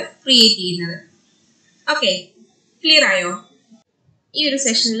ലിങ്കിങ് നമ്മൾ ക്രിയേറ്റ് ചെയ്യുന്നത്. ഓക്കെ, ക്ലിയർ ആയോ? ഈ ഒരു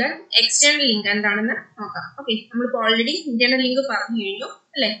സെഷനിൽ എക്സ്റ്റേണൽ ലിങ്ക് എന്താണെന്ന് നോക്കാം. ഓക്കെ, നമ്മളിപ്പോൾ ഓൾറെഡി ഇന്റേണൽ ലിങ്ക് പറഞ്ഞു കഴിഞ്ഞു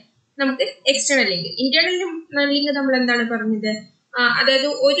അല്ലെ. നമുക്ക് എക്സ്റ്റേണൽ ലിങ്ക്, ഇന്റേണൽ ലിങ്ക് നമ്മൾ എന്താണ് പറഞ്ഞത്, അതായത്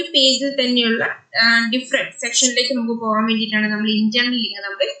ഒരു പേജിൽ തന്നെയുള്ള ഡിഫറെന്റ് സെക്ഷനിലേക്ക് നമുക്ക് പോകാൻ വേണ്ടിയിട്ടാണ് നമ്മൾ ഇന്റേണൽ ലിങ്ക്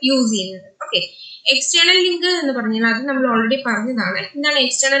നമ്മൾ യൂസ് ചെയ്യുന്നത്. ഓക്കെ, എക്സ്റ്റേണൽ ലിങ്ക് എന്ന് പറഞ്ഞാൽ അത് നമ്മൾ ഓൾറെഡി പറഞ്ഞതാണ്. എന്താണ്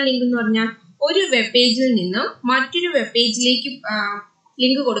എക്സ്റ്റേണൽ ലിങ്ക് എന്ന് പറഞ്ഞാൽ, ഒരു വെബ് പേജിൽ നിന്നും മറ്റൊരു വെബ് പേജിലേക്ക്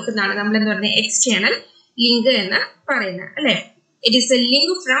ലിങ്ക് കൊടുക്കുന്നതാണ് നമ്മൾ എന്താ പറയുന്നത്, എക്സ്റ്റേണൽ ലിങ്ക് എന്ന് പറയുന്നത് അല്ലെ. It is a link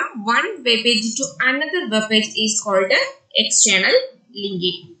from one web page to another web page is called external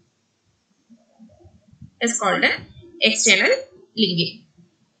linking. It's called external linking.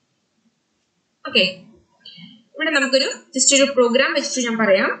 Okay. ഇവിടെ നമുക്കൊരു ജസ്റ്റ് ഒരു പ്രോഗ്രാം വെച്ചിട്ട് ഞാൻ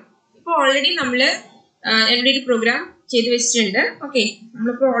പറയാം. ഇപ്പോൾ ഓൾറെഡി നമ്മൾ എൻ്റെ ഒരു പ്രോഗ്രാം ചെയ്ത് വെച്ചിട്ടുണ്ട്. ഓക്കെ,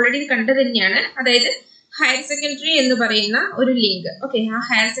 നമ്മളിപ്പോൾ ഓൾറെഡി കണ്ടത് തന്നെയാണ്. അതായത് ഹയർ സെക്കൻഡറി എന്ന് പറയുന്ന ഒരു ലിങ്ക്. ഓക്കെ, ആ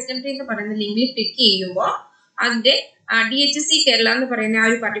ഹയർ സെക്കൻഡറി എന്ന് പറയുന്ന ലിങ്കിൽ ക്ലിക്ക് ചെയ്യുമ്പോൾ അതിന്റെ DHSC കേരള എന്ന് പറയുന്ന ആ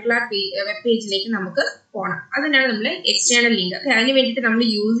ഒരു പർട്ടിക്കുലർ വെബ് പേജിലേക്ക് നമുക്ക് പോകണം. അതിനാണ് നമ്മൾ എക്സ്റ്റേണൽ ലിങ്ക്. അതിന് വേണ്ടിയിട്ട് നമ്മൾ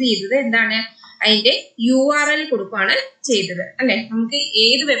യൂസ് ചെയ്തത് എന്താണ്, അതിന്റെ URL കൊടുക്കുകയാണ് ചെയ്തത് അല്ലെ. നമുക്ക്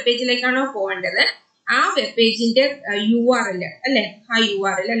ഏത് വെബ് പേജിലേക്കാണോ പോകേണ്ടത് ആ വെബ് പേജിന്റെ URL അല്ലെ, ആ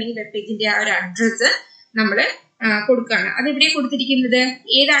URL അല്ലെങ്കിൽ വെബ് പേജിന്റെ ആ ഒരു അഡ്രസ് നമ്മൾ കൊടുക്കുകയാണ്. അത് എവിടെയാണ് കൊടുത്തിരിക്കുന്നത്,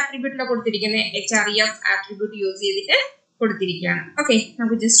 ഏത് ആട്രിബ്യൂട്ടിലാണ് കൊടുത്തിരിക്കുന്നത്, HREF ആട്രിബ്യൂട്ട് യൂസ് ചെയ്തിട്ട് കൊടുത്തിരിക്കുകയാണ്. ഓക്കെ,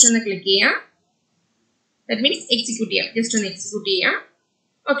 നമുക്ക് ജസ്റ്റ് ഒന്ന് ക്ലിക്ക് ചെയ്യാം. ദാറ്റ് മീൻസ് എക്സിക്യൂട്ട് ചെയ്യാം. ജസ്റ്റ് ഒന്ന് എക്സിക്യൂട്ട് ചെയ്യാം.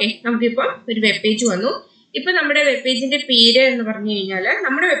 ഓക്കെ, നമുക്കിപ്പോൾ ഒരു വെബ് പേജ് വന്നു. ഇപ്പൊ നമ്മുടെ വെബ് പേജിന്റെ പേര് എന്ന് പറഞ്ഞു കഴിഞ്ഞാൽ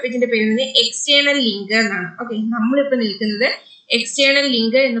നമ്മുടെ വെബ് പേജിന്റെ പേര് എക്സ്റ്റേണൽ ലിങ്ക് എന്നാണ്. ഓക്കെ, നമ്മളിപ്പോ നിൽക്കുന്നത് എക്സ്റ്റേണൽ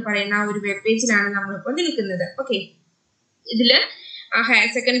ലിങ്ക് എന്ന് പറയുന്ന ആ ഒരു വെബ് പേജിലാണ് നമ്മളിപ്പോൾ നിൽക്കുന്നത്. ഓക്കെ, ഇതില് ഹയർ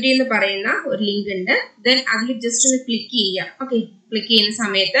സെക്കൻഡറി എന്ന് പറയുന്ന ഒരു ലിങ്ക് ഉണ്ട്. ദെൻ അതിൽ ജസ്റ്റ് ഒന്ന് ക്ലിക്ക് ചെയ്യാം. ഓക്കെ, ക്ലിക്ക് ചെയ്യുന്ന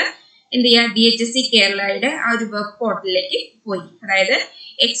സമയത്ത് എന്ത് ചെയ്യാം, DHSC കേരളയുടെ ആ ഒരു വെബ് പോർട്ടലിലേക്ക് പോയി. അതായത്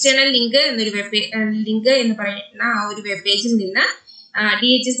എക്സ്റ്റേണൽ ലിങ്ക് എന്നൊരു ലിങ്ക് എന്ന് പറയുന്ന ആ ഒരു വെബ് പേജിൽ നിന്ന്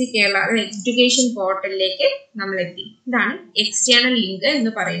DHSC കേരള എഡ്യൂക്കേഷൻ പോർട്ടലിലേക്ക് നമ്മൾ എത്തി. ഇതാണ് എക്സ്റ്റേണൽ ലിങ്ക്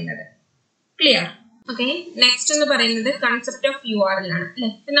എന്ന് പറയുന്നത്. ക്ലിയർ? ഓക്കെ, നെക്സ്റ്റ് എന്ന് പറയുന്നത് കൺസെപ്റ്റ് ഓഫ് URL ആണ് അല്ലെ.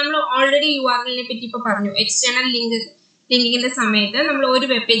 നമ്മൾ ഓൾറെഡി URLനെ പറ്റി ഇപ്പൊ പറഞ്ഞു. എക്സ്റ്റേണൽ ലിങ്കിങ്ങിന്റെ സമയത്ത് നമ്മൾ ഒരു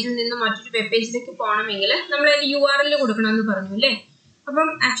വെബ് പേജിൽ നിന്ന് മറ്റൊരു വെബ് പേജിലേക്ക് പോകണമെങ്കിൽ നമ്മൾ അതിന് URL കൊടുക്കണമെന്ന് പറഞ്ഞു അല്ലെ. അപ്പം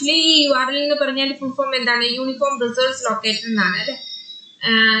ആക്ച്വലി ഈ URL എന്ന് പറഞ്ഞാൽ ഫുൾ ഫോം എന്താണ്, യൂണിഫോം റിസോഴ്സ് ലൊക്കേറ്റർ എന്നാണ് അല്ലെ.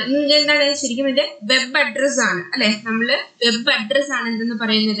 എന്താണ് ശരിക്കും ഇതിന്റെ വെബ് അഡ്രസ് ആണ് അല്ലെ. നമ്മള് വെബ് അഡ്രസ് ആണ് എന്തെന്ന്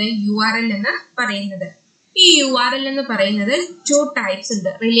പറയുന്നത്, URL എന്ന് പറയുന്നത്. ഈ URL എന്ന് പറയുന്നത് 2 ടൈപ്സ്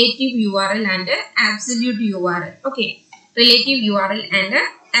ഉണ്ട്, relative URL and absolute URL. Okay, relative URL and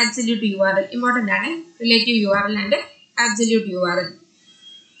absolute URL important ആണ്. Relative URL and absolute URL.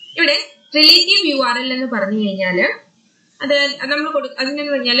 ഇവിടെ റിലേറ്റീവ് URL എന്ന് പറഞ്ഞു കഴിഞ്ഞാല് അത് നമ്മൾ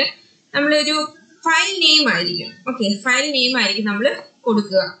അതിനെന്ന് പറഞ്ഞാല് നമ്മളൊരു ഫയൽ നെയിം ആയിരിക്കും. ഓക്കെ, ഫയൽ നെയിം ആയിരിക്കും നമ്മൾ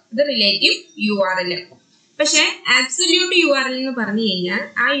കൊടുക്കുക. ഇത് റിലേറ്റീവ് URL. പക്ഷെ ആബ്സല്യൂട്ട് URL എന്ന് പറഞ്ഞു കഴിഞ്ഞാൽ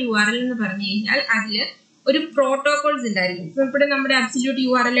ആ URL എന്ന് പറഞ്ഞു കഴിഞ്ഞാൽ അതില് ഒരു പ്രോട്ടോകോൾസ് ഉണ്ടായിരിക്കും. ഇപ്പൊ ഇവിടെ നമ്മുടെ ആബ്സല്യൂട്ട്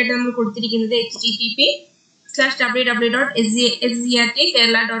URL ആയിട്ട് നമ്മൾ കൊടുത്തിരിക്കുന്നത്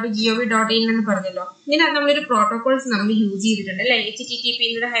http:/www.scrtkerala.gov.in എന്ന് പറഞ്ഞല്ലോ. ഇങ്ങനെ നമ്മളൊരു പ്രോട്ടോകോൾസ് നമ്മൾ യൂസ് ചെയ്തിട്ടുണ്ട് അല്ലെ. HTTP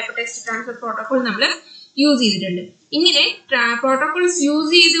hyper text transfer protocol നമ്മൾ യൂസ് ചെയ്തിട്ടുണ്ട്. ഇങ്ങനെ പ്രോട്ടോകോൾസ്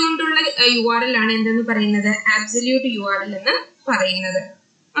യൂസ് ചെയ്തുകൊണ്ടുള്ള URL ആണ് എന്തെന്ന് പറയുന്നത്, ആബ്സല്യൂട്ട് URL എന്ന് പറയുന്നത്.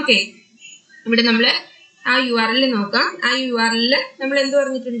 ഓക്കെ, ഇവിടെ നമ്മള് ആ URL നോക്കാം. ആ URL നമ്മൾ എന്ത്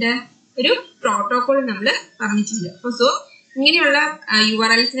പറഞ്ഞിട്ടുണ്ട്, ഒരു പ്രോട്ടോകോൾ നമ്മൾ പറഞ്ഞിട്ടുണ്ട്. സോ ഇങ്ങനെയുള്ള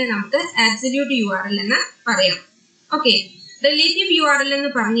URLസിനെ നമുക്ക് ആബ്സല്യൂട്ട് URL എന്ന് പറയാം. ഓക്കെ, റിലേറ്റീവ് URL എന്ന്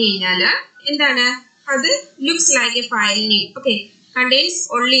പറഞ്ഞു കഴിഞ്ഞാൽ എന്താണ്, അത് looks like A file name. Okay, contains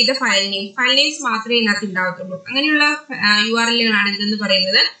only the file name. File names മാത്രമേ ഇതിനകത്ത് ഉണ്ടാവത്തുള്ളൂ. അങ്ങനെയുള്ള URLകളാണ് എന്തെന്ന്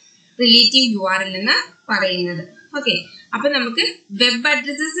പറയുന്നത്, റിലേറ്റീവ് URL എന്ന് പറയുന്നത്. ഓക്കെ, അപ്പൊ നമുക്ക് വെബ്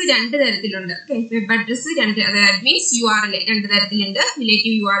അഡ്രസ്സസ് 2 തരത്തിലുണ്ട്. ഓക്കെ, വെബ് അഡ്രസ് 2, അതായത് മീൻസ് URL 2 തരത്തിലുണ്ട്,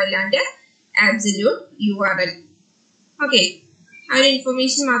 relative URL and absolute URL. Okay, ആ ഒരു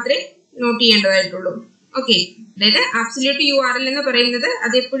ഇൻഫർമേഷൻ മാത്രമേ നോട്ട് ചെയ്യേണ്ടതായിട്ടുള്ളൂ. ഓക്കെ, അതായത് ആബ്സല്യൂട്ട് URL എന്ന് പറയുന്നത്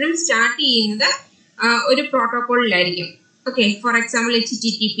അത് എപ്പോഴും സ്റ്റാർട്ട് ചെയ്യുന്നത് ഒരു പ്രോട്ടോകോളിലായിരിക്കും. ഓക്കെ, ഫോർ എക്സാമ്പിൾ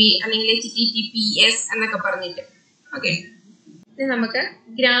HTTP അല്ലെങ്കിൽ HTTPS എന്നൊക്കെ പറഞ്ഞിട്ട്. ഓക്കെ, നമുക്ക്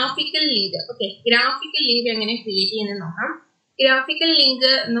graphical link. Okay, graphical link എങ്ങനെ ക്രിയേറ്റ് ചെയ്യുന്നത് നോക്കാം. ഗ്രാഫിക്കൽ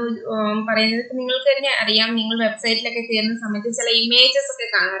ലിങ്ക് എന്ന് പറയുന്നത് നിങ്ങൾക്ക് തന്നെ അറിയാം. നിങ്ങൾ വെബ്സൈറ്റിലൊക്കെ കയറുന്ന സമയത്ത് ചില ഇമേജസ് ഒക്കെ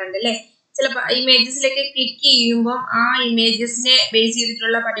കാണാറുണ്ട് അല്ലെ. ചില ഇമേജസിലൊക്കെ ക്ലിക്ക് ചെയ്യുമ്പോൾ ആ ഇമേജസിനെ ബേസ്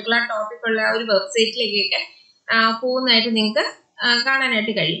ചെയ്തിട്ടുള്ള പർട്ടിക്കുലർ ടോപ്പിക് ഉള്ള ഒരു വെബ്സൈറ്റിലേക്കൊക്കെ പോകുന്നതായിട്ട് നിങ്ങൾക്ക്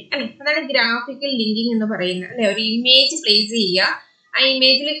കാണാനായിട്ട് കഴിയും അല്ലെ. അതാണ് ഗ്രാഫിക്കൽ ലിങ്കിങ് എന്ന് പറയുന്നത് അല്ലെ. ഒരു ഇമേജ് പ്ലേസ് ചെയ്യുക, ആ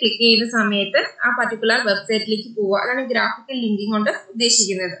ഇമേജിൽ ക്ലിക്ക് ചെയ്യുന്ന സമയത്ത് ആ പർട്ടിക്കുലർ വെബ്സൈറ്റിലേക്ക് പോവുക. അതാണ് ഗ്രാഫിക്കൽ ലിങ്കിങ് കൊണ്ട്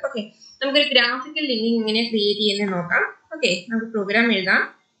ഉദ്ദേശിക്കുന്നത്. ഓക്കെ, നമുക്കൊരു ഗ്രാഫിക്കൽ ലിങ്കിങ് എങ്ങനെ ക്രിയേറ്റ് ചെയ്യുന്നത് നോക്കാം. ഓക്കെ, നമുക്ക് പ്രോഗ്രാം എഴുതാം.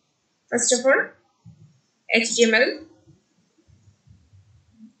 First of all HTML.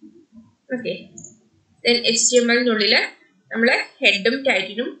 Okay, then HTML-നുള്ളിൽ നമ്മൾ ഹെഡും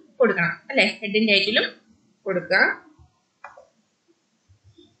ടൈറ്റിലും കൊടുക്കണം അല്ലെ. ഹെഡും ടൈറ്റിലും കൊടുക്കുക.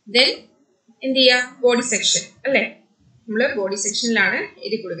 ദെൻ എന്ത് ചെയ്യുക, ബോഡി സെക്ഷൻ അല്ലെ. നമ്മൾ ബോഡി സെക്ഷനിലാണ്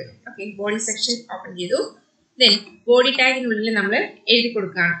എഴുതി കൊടുക്കുന്നത്. ഓക്കെ, ബോഡി സെക്ഷൻ ഓപ്പൺ ചെയ്തു. ദെൻ ബോഡി ടാഗിനുള്ളിൽ നമ്മൾ എഴുതി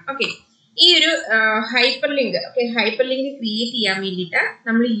കൊടുക്കുകയാണ്. ഓക്കെ, ഈ ഒരു hyper link. Okay, hyper link create ചെയ്യാൻ വേണ്ടിയിട്ട്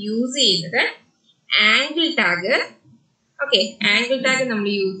നമ്മൾ യൂസ് ചെയ്യുന്നത് angle tag. Okay, angle tag നമ്മൾ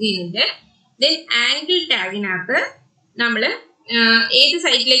യൂസ് ചെയ്യുന്നുണ്ട്. ദെൻ ആംഗിൾ ടാഗിനകത്ത് നമ്മൾ ഏത്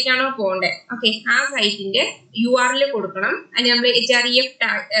സൈറ്റിലേക്കാണോ പോകേണ്ടത്, ഓക്കെ, ആ സൈറ്റിന്റെ URL കൊടുക്കണം. അതിന് നമ്മൾ href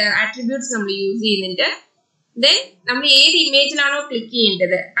ആട്രിബ്യൂട്ട്സ് നമ്മൾ യൂസ് ചെയ്യുന്നുണ്ട്. ദെൻ നമ്മൾ ഏത് ഇമേജിലാണോ ക്ലിക്ക്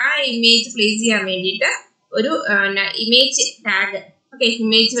ചെയ്യേണ്ടത് ആ ഇമേജ് പ്ലേസ് ചെയ്യാൻ വേണ്ടിയിട്ട് ഒരു ഇമേജ് ടാഗ്, ഓക്കെ,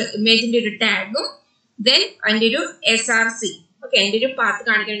 ഇമേജിന്റെ ഒരു ടാഗും ദെൻ അതിന്റെ ഒരു SRC, ഓക്കെ, അതിന്റെ ഒരു പാത്ത്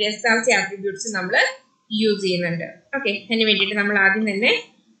കാണിക്കാൻ വേണ്ടി SRC ആട്രിബ്യൂട്ട്സ് നമ്മൾ യൂസ് ചെയ്യുന്നുണ്ട്. ഓക്കെ, അതിന് വേണ്ടിയിട്ട് നമ്മൾ ആദ്യം തന്നെ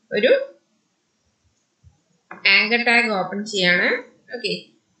ഒരു ആങ്കർ ടാഗ് ഓപ്പൺ ചെയ്യാണ്. Okay,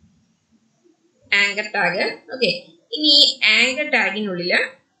 anchor tag. ഓക്കെ, ഇനി ഈ ആങ്കർ ടാഗിനുള്ളിൽ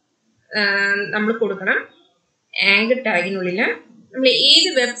നമ്മൾ കൊടുക്കണം. ആങ്കർ ടാഗിനുള്ളിൽ നമ്മൾ ഏത്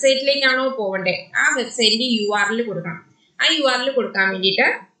വെബ്സൈറ്റിലേക്കാണോ പോകേണ്ടത് ആ വെബ്സൈറ്റിന്റെ URL കൊടുക്കണം. ആ URL കൊടുക്കാൻ വേണ്ടിയിട്ട്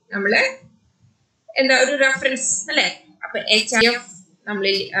നമ്മൾ എന്താ ഒരു റെഫറൻസ് അല്ലെ, അപ്പൊ href നമ്മൾ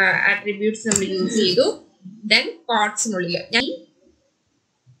ആട്രിബ്യൂട്ട്സ് നമ്മൾ യൂസ് ചെയ്തു. ദെൻ കോട്സിനുള്ളിൽ ഞാൻ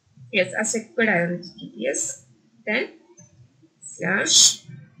സെക്യൂർഡ് ആയിരുന്നു. Then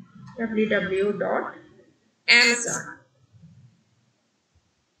 /www.amazon.in.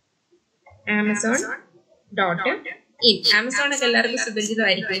 ആമസോൺ ഒക്കെ എല്ലാവർക്കും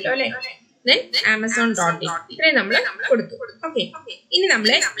സുപരിചിതമായിരിക്കുമല്ലോ അല്ലെ. ദെൻ amazon.in ഇത്രയും നമ്മൾ കൊടുത്തു. ഓക്കെ, ഇനി നമ്മൾ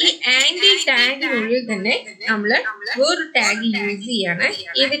ഈ ആംഗിൾ ടാഗിനുള്ളിൽ തന്നെ നമ്മൾ വേറൊരു ടാഗ് യൂസ് ചെയ്യാണ്.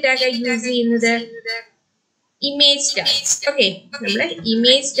 ഏത് ടാഗാണ് യൂസ് ചെയ്യുന്നത്? Image tag. ഓക്കെ, നമ്മള്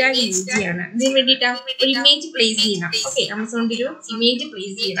ഇമേജ് ടാഗ് യൂസ് ചെയ്യാണ്. ഇതിന് വേണ്ടിയിട്ട് ഒരു ഇമേജ് പ്ലേസ് ചെയ്യണം. ഓക്കെ, ആമസോണിന്റെ ഒരു ഇമേജ്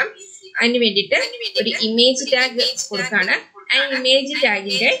പ്ലേസ് ചെയ്യണം. അതിന് വേണ്ടിയിട്ട് ഒരു ഇമേജ് ടാഗ് കൊടുക്കാണ്. ആ ഇമേജ്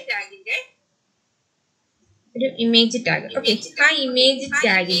ടാഗിന്റെ ഒരു ഇമേജ് ടാഗ്. ഓക്കെ, ആ ഇമേജ്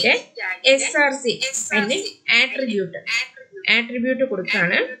ടാഗിന്റെ SRC അതിന് ആട്രിബ്യൂട്ട്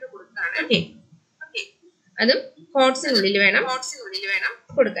കൊടുക്കാണ്. ഓക്കെ, അതും കോട്സിനുള്ളിൽ വേണം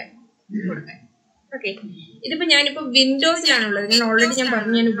കൊടുക്കാൻ. ഓക്കെ, ഇതിപ്പോ ഞാനിപ്പോ വിൻഡോസിലാണുള്ളത്. ഞാൻ ഓൾറെഡി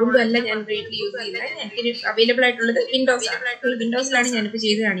പറഞ്ഞു, ഞാൻ ഉബുണ്ടു അല്ല ഞാൻ വീട്ടിൽ യൂസ് ചെയ്യുന്നത്. എനിക്ക് അവൈലബിൾ ആയിട്ടുള്ളത് വിൻഡോസ് ആണ്. വിൻഡോസിലാണ് ഞാനിപ്പോ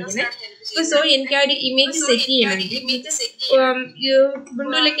ചെയ്ത് കാണിക്കുന്നത്. സോ എനിക്ക് ആ ഒരു ഇമേജ് സെറ്റ് ചെയ്യണമെങ്കിൽ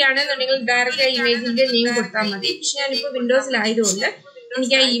ഉബുണ്ടുവിലൊക്കെ ആണെന്നുണ്ടെങ്കിൽ ഡയറക്റ്റ് ആ ഇമേജിന്റെ നെയിം കൊടുത്താൽ മതി. പക്ഷെ ഞാനിപ്പോ വിൻഡോസിലായതുകൊണ്ട്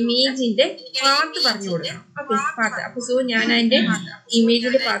എനിക്ക് ആ ഇമേജിന്റെ പാത്ത് പറഞ്ഞു കൊടുക്കണം. Okay, path. അപ്പൊ സോ ഞാൻ അതിന്റെ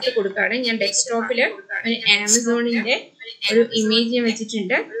ഇമേജിന്റെ പാത്ത് കൊടുക്കുകയാണ്. ഞാൻ ഡെസ്ക്ടോപ്പില് ആമസോണിന്റെ ഒരു ഇമേജ് ഞാൻ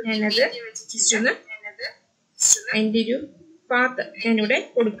വെച്ചിട്ടുണ്ട്. ഞാനത് ജസ്റ്റ് ഒന്ന് അതിന്റെ ഒരു പാത്ത് ഞാനിവിടെ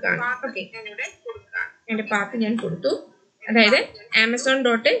കൊടുക്കുകയാണ്. ഓക്കെ, അതിന്റെ പാത്ത് ഞാൻ കൊടുത്തു. അതായത്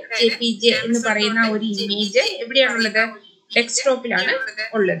amazon.jpg എന്ന് പറയുന്ന ഒരു ഇമേജ് എവിടെയാണുള്ളത്? ഡെസ്ക്ടോപ്പിലാണ്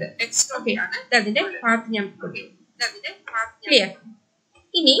ഉള്ളത്. ഓക്കെ, അതിന്റെ പാത്ത് ഞാൻ കൊടുത്തു. ക്ലിയർ?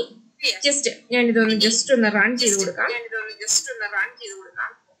 ഇനി ജസ്റ്റ് ഞാനിതൊന്ന് ജസ്റ്റ് ഒന്ന് റൺ ചെയ്ത് കൊടുക്കാം.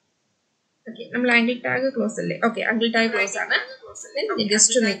 ഓക്കെ, നമ്മൾ ആംഗിൾ ടാഗ് ക്ലോസ് അല്ലേ? ഓക്കെ, ആംഗിൾ ടാഗ് ക്ലോസ് ആണ്.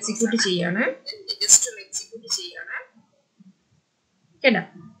 ജസ്റ്റ് ഒന്ന് എക്സിക്യൂട്ട് ചെയ്യാണ്. കേട്ടോ,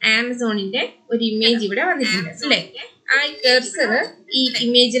 ആമസോണിന്റെ ഒരു ഇമേജ് ഇവിടെ വന്നിട്ടുണ്ട് അല്ലേ? ആ കർസർ ഈ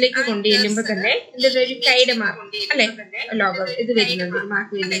ഇമേജിലേക്ക് കൊണ്ടു ചെല്ലുമ്പോ തന്നെ ഇതിന്റെ ഒരു കൈഡ് മാർക്ക് അല്ലെ, ലോഗോ ഇത് വരുന്നുണ്ട്,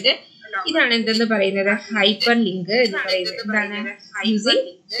 മാർക്ക് വരുന്നുണ്ട്. ഇതാണ് എന്തെന്ന് പറയുന്നത്? ഹൈപ്പർ ലിങ്ക് എന്ന് പറയുന്നത്. എന്താണ്? Using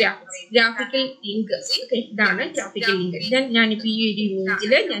graphical link. ഓക്കെ, ഇതാണ് ഗ്രാഫിക്കൽ ലിങ്ക്. ഞാനിപ്പോ ഈ ഒരു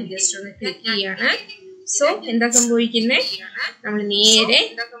ഇമേജില് ഞാൻ ജസ്റ്റ് ഒന്ന് ക്ലിക്ക് ചെയ്യാണ്. സോ എന്താ സംഭവിക്കുന്നത്? നമ്മൾ നേരെ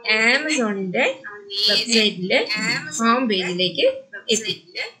ആമസോണിന്റെ വെബ്സൈറ്റില് ഹോം പേജിലേക്ക് എത്തി.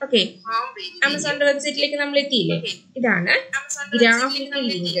 ഓക്കെ, ആമസോണിന്റെ വെബ്സൈറ്റിലേക്ക് നമ്മൾ എത്തിയില്ലേ? ഇതാണ് ഗ്രാഫിക്കൽ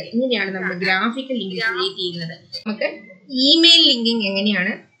ലിങ്ക്. ഇങ്ങനെയാണ് നമ്മൾ ഗ്രാഫിക്കൽ ലിങ്ക് ക്രിയേറ്റ് ചെയ്യുന്നത്. നമുക്ക് ഇമെയിൽ ലിങ്കിങ്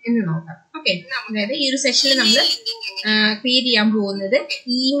എങ്ങനെയാണ് എന്ന് നോക്കാം. ഓക്കെ, അതായത് ഈ ഒരു സെഷനിൽ നമ്മൾ ക്രിയേറ്റ് ചെയ്യാൻ പോകുന്നത്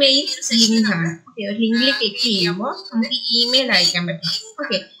ഇമെയിൽ ലിങ്ക് ആണ്. ഓക്കെ, ഒരു ലിങ്കിൽ ക്ലിക്ക് ചെയ്യുമ്പോൾ നമുക്ക് ഇമെയിൽ അയക്കാൻ പറ്റും.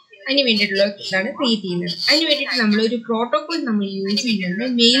 ഓക്കെ, അതിന് വേണ്ടിയിട്ടുള്ള ഇതാണ് ക്രിയേറ്റ് ചെയ്യുന്നത്. അതിന് വേണ്ടിയിട്ട് നമ്മൾ ഒരു പ്രോട്ടോകോൾ നമ്മൾ യൂസ് ചെയ്യുന്നത്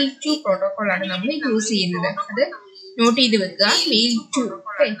മെയിൽ ടു പ്രോട്ടോകോൾ ആണ് നമ്മൾ യൂസ് ചെയ്യുന്നത്. അത് നോട്ട് ചെയ്ത് വെക്കുക. Mail to.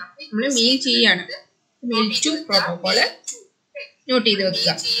 ഓക്കെ, നമ്മൾ മെയിൽ ചെയ്യാണ്. മെയിൽ ടു പ്രോട്ടോകോള് നോട്ട് ചെയ്ത് വെക്കുക.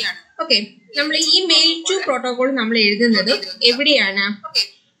 ഓക്കെ, നമ്മൾ ഈ മെയിൽ ടു പ്രോട്ടോകോൾ നമ്മൾ എഴുതുന്നത് എവിടെയാണ്?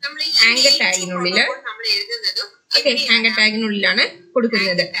 ആങ്കർ ടാഗിനുള്ളില്. ഓക്കെ, ആങ്കർ ടാഗിനുള്ളിലാണ്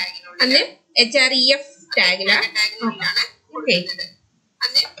കൊടുക്കുന്നത്. അന്ന് href ടാഗിലാണ്. ഓക്കെ,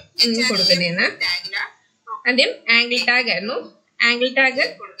 കൊടുക്കുന്നതെന്ന് ആദ്യം ആംഗിൾ ടാഗ് ആയിരുന്നു. ആംഗിൾ ടാഗ്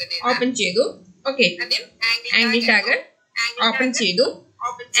ഓപ്പൺ ചെയ്തു. ഓക്കെ, ആംഗിൾ ടാഗ് ഓപ്പൺ ചെയ്തു.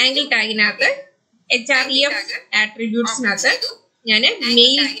 ആംഗിൾ ടാഗിനകത്ത് href ആട്രിബ്യൂട്ട്സിനകത്ത് ഞാൻ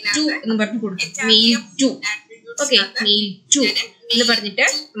മെയിൽ ടു എന്ന് പറഞ്ഞു കൊടുത്തു. Mail to. Okay, mail to എന്ന് പറഞ്ഞിട്ട്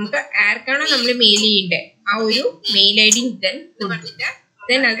നമുക്ക് ആർക്കാണോ നമ്മൾ മെയിൽ ചെയ്യേണ്ടത് ആ ഒരു മെയിൽ ID ദെൻ കൊടുത്തു.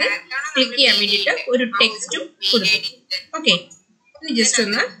 ദെൻ അത് ക്ലിക്ക് ചെയ്യാൻ വേണ്ടിയിട്ട് ഒരു ടെക്സ്റ്റും കൊടുത്തു. ഓക്കെ, ഇനി ജസ്റ്റ്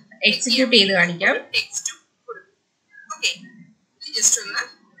ഒന്ന് എക്സിക്യൂട്ട് ചെയ്ത് കാണിക്കാം.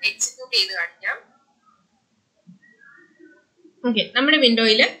 ഓക്കെ, നമ്മുടെ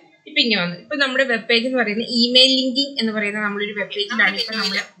വിൻഡോയിൽ ഇപ്പൊ ഇങ്ങനെ വന്നു. ഇപ്പൊ നമ്മുടെ വെബ് പേജ് എന്ന് പറയുന്നത് ഇമെയിൽ ലിങ്കിങ് എന്ന് പറയുന്ന നമ്മളൊരു വെബ് പേജിലാണ് ഇപ്പൊ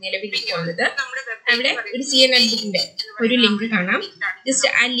നമ്മൾ നിലവിൽ പോകുന്നത്. അവിടെ ഒരു CNN നെറ്റ്ബുക്കിന്റെ ഒരു ലിങ്ക് കാണാം. ജസ്റ്റ്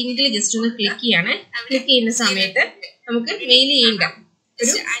ആ ലിങ്കിൽ ജസ്റ്റ് ഒന്ന് ക്ലിക്ക് ചെയ്യാണ്. ക്ലിക്ക് ചെയ്യുന്ന സമയത്ത് നമുക്ക് മെയിൽ ചെയ്യേണ്ട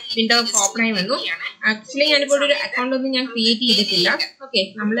ഒരു വിൻഡോ ഓപ്പൺ ആയി വന്നു. ആക്ച്വലി ഞാനിപ്പോൾ ഒരു അക്കൗണ്ട് ഒന്നും ഞാൻ ക്രിയേറ്റ് ചെയ്തിട്ടില്ല. ഓക്കെ,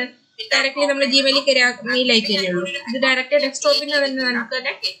 നമ്മള് ഡയറക്റ്റ്ലി നമ്മൾ ജിമെയിലിൽ മെയിൽ അയക്കുന്നേ. ഇത് ഡയറക്റ്റ് ഡെസ്ക്ടോപ്പിൽ നിന്ന് തന്നെ നമുക്ക്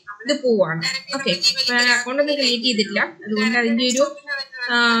തന്നെ ഇത് പോവാണ്. ഓക്കെ, അക്കൗണ്ട് ഒന്നും ക്രിയേറ്റ് ചെയ്തിട്ടില്ല, അതുകൊണ്ട് അതിന്റെ ഒരു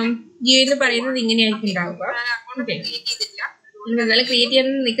ജിയോ എന്ന് പറയുന്നത് ഇങ്ങനെയായിരിക്കും ഉണ്ടാവുക. ഓക്കെ, എന്തായാലും ക്രിയേറ്റ്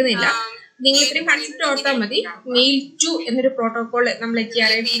ചെയ്യാനൊന്നും നിൽക്കുന്നില്ല. നിങ്ങൾ ഇത്രയും കൺസെപ്റ്റ് ഓർത്താൽ മതി. മെയിൽ ടു എന്നൊരു പ്രോട്ടോകോൾ നമ്മൾ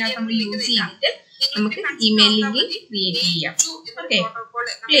HRIFനകത്ത് നമ്മൾ യൂസ് ചെയ്തിട്ട് നമുക്ക് ഇമെയിൽ ലിങ്ക് ക്രിയേറ്റ് ചെയ്യാം. Okay,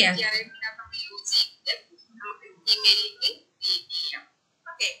 clear?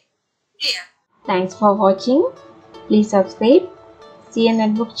 Thanks for watching. Please subscribe CN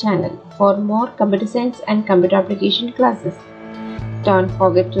Netbook channel for more computer science and computer application classes. Don't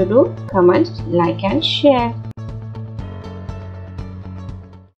forget to do comment, like and share.